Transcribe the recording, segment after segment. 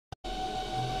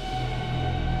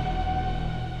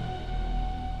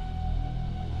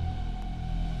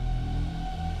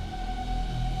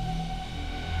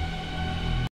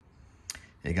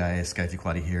Hey guys, Sky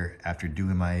Quaddy here. After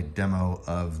doing my demo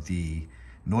of the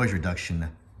noise reduction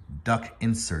duct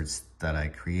inserts that I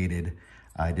created,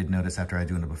 I did notice after I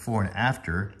doing it before and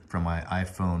after from my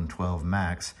iPhone 12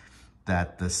 Max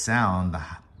that the sound,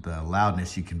 the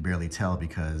loudness, you can barely tell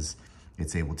because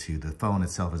it's able to, the phone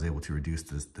itself is able to reduce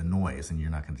the noise, and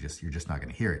you're just not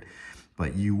gonna hear it.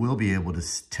 But you will be able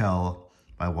to tell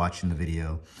by watching the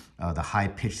video, the high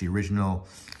pitch, the original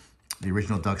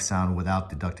duct sound without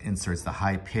the duct inserts, the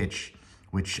high pitch,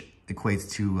 which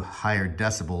equates to higher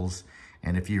decibels.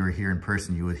 And if you were here in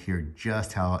person, you would hear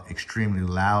just how extremely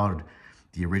loud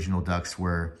the original ducts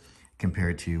were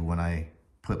compared to when I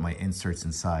put my inserts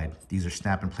inside. These are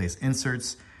snap in place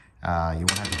inserts. You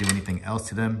won't have to do anything else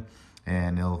to them,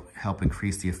 and it'll help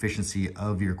increase the efficiency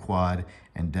of your quad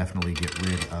and definitely get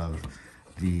rid of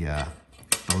the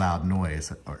loud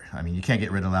noise. Or, I mean, you can't get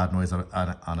rid of loud noise on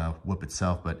a whoop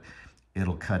itself, but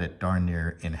it'll cut it darn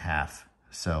near in half.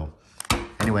 So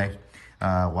anyway,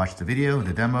 watch the video,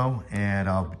 the demo, and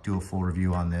I'll do a full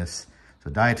review on this. So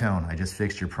Diatone, I just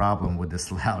fixed your problem with this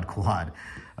loud quad.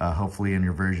 Hopefully in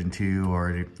your version 2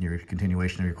 or your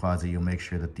continuation of your quads, that you'll make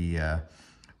sure that the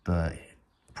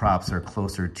props are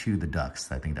closer to the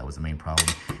ducts. I think that was the main problem,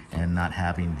 and not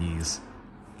having these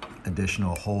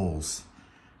additional holes,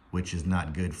 which is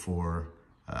not good for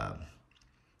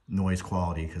noise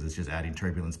quality, because it's just adding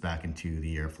turbulence back into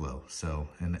the airflow. So,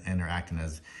 and they're acting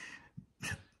as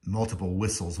multiple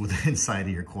whistles within inside of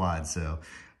your quad. So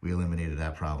we eliminated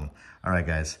that problem. All right,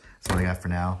 guys, that's what I got for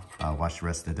now. Watch the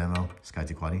rest of the demo. Sky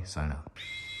Quaddy, sign out.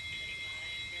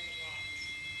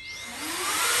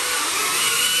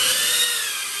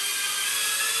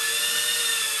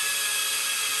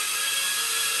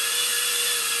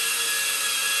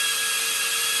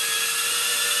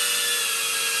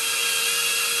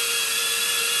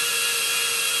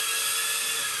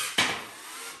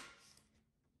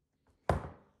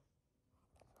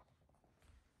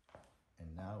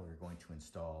 Now we're going to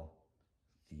install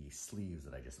the sleeves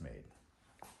that I just made.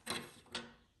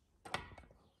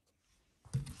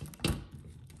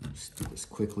 Just do this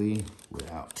quickly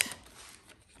without,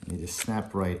 they just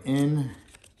snap right in.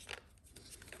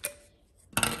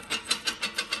 There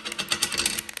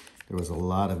was a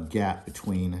lot of gap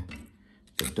between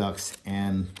the ducts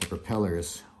and the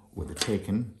propellers with the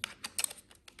Taycan.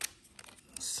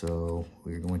 So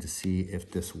we're going to see if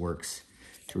this works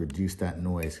to reduce that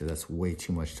noise, because that's way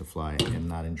too much to fly and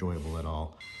not enjoyable at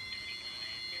all.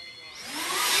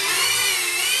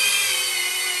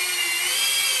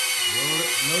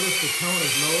 Notice the tone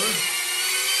is lower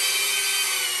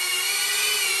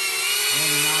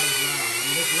and not as loud. I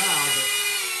mean, it's loud, but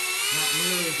not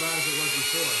nearly as loud as it was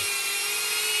before.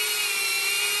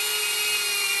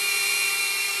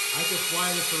 I could fly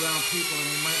this around people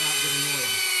and they might not get annoyed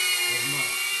as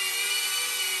much.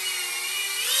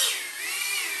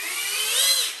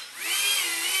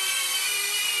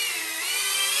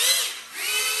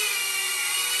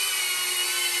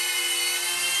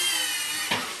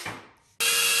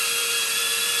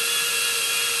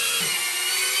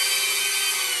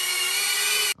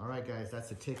 All right, guys, that's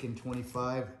the Taycan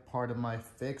 25 part of my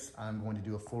fix. I'm going to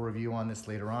do a full review on this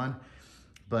later on.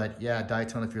 But yeah,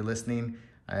 Diatone, if you're listening,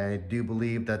 I do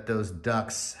believe that those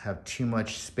ducts have too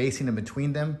much spacing in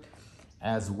between them,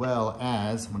 as well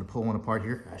as, I'm gonna pull one apart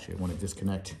here. Actually, I wanna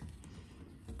disconnect.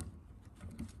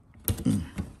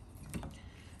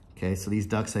 Okay, so these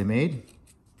ducts I made,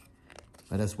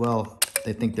 but as well,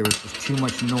 I think there was just too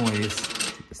much noise.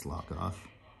 Take this lock off.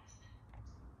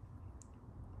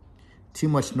 Too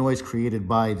much noise created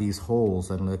by these holes.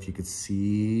 I don't know if you could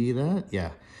see that. Yeah,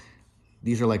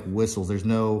 these are like whistles.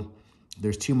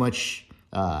 There's too much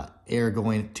air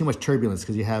going, too much turbulence,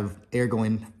 because you have air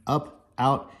going up,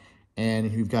 out,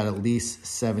 and you've got at least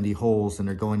 70 holes, and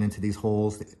they're going into these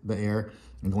holes, the air,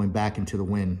 and going back into the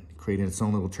wind, creating its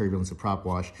own little turbulence of prop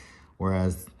wash.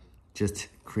 Whereas just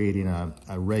creating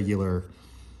a regular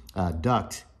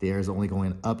duct, the air is only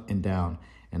going up and down.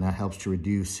 And that helps to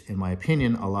reduce, in my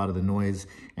opinion, a lot of the noise,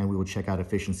 and we will check out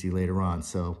efficiency later on.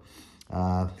 So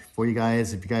for you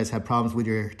guys, if you guys have problems with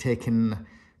your Taycan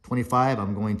 25,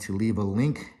 I'm going to leave a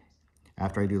link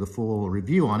after I do the full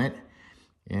review on it,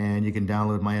 and you can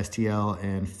download my STL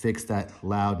and fix that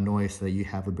loud noise so that you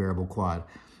have a bearable quad.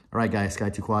 All right, guys,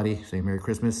 Sky Quaddy, say Merry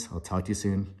Christmas. I'll talk to you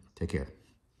soon. Take care.